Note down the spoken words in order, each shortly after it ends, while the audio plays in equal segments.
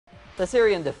The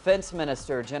Syrian Defense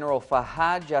Minister, General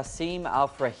Fahd Jassem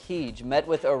al-Freij, met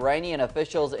with Iranian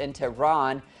officials in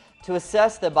Tehran to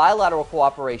assess the bilateral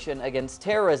cooperation against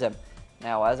terrorism.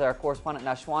 Now, as our correspondent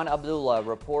Nashwan Abdullah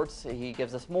reports, he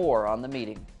gives us more on the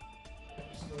meeting.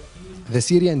 The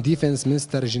Syrian Defense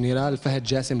Minister General Fahd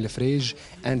Jassem al-Freij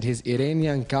and his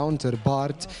Iranian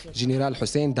counterpart General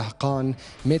Hussein Dahqan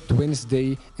met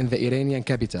Wednesday in the Iranian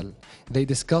capital. They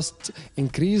discussed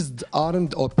increased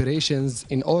armed operations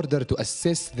in order to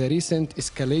assess the recent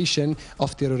escalation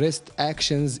of terrorist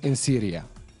actions in Syria.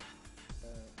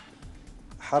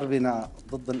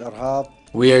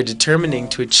 We are determining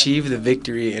to achieve the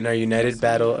victory in our united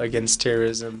battle against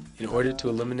terrorism in order to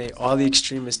eliminate all the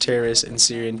extremist terrorists in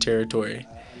Syrian territory.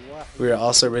 We are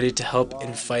also ready to help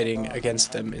in fighting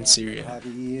against them in Syria.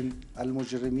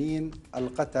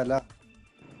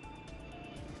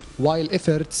 While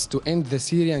efforts to end the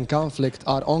Syrian conflict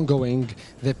are ongoing,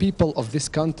 the people of this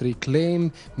country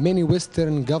claim many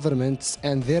Western governments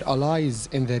and their allies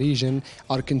in the region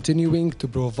are continuing to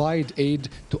provide aid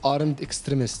to armed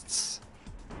extremists.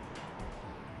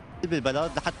 I think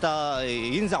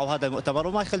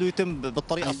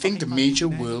the major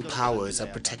world powers are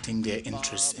protecting their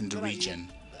interests in the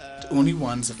region. The only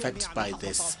ones affected by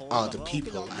this are the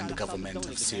people and the government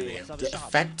of Syria. The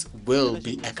effect will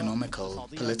be economical,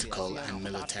 political, and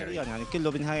military.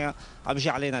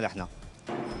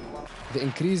 The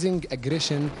increasing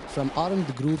aggression from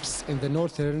armed groups in the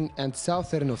northern and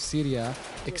southern of Syria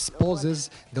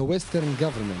exposes the Western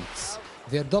governments.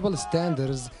 Their double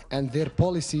standards and their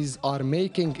policies are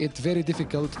making it very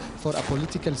difficult for a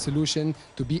political solution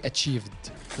to be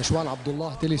achieved. Nashwan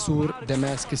Abdullah, teleSUR,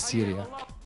 Damascus, Syria.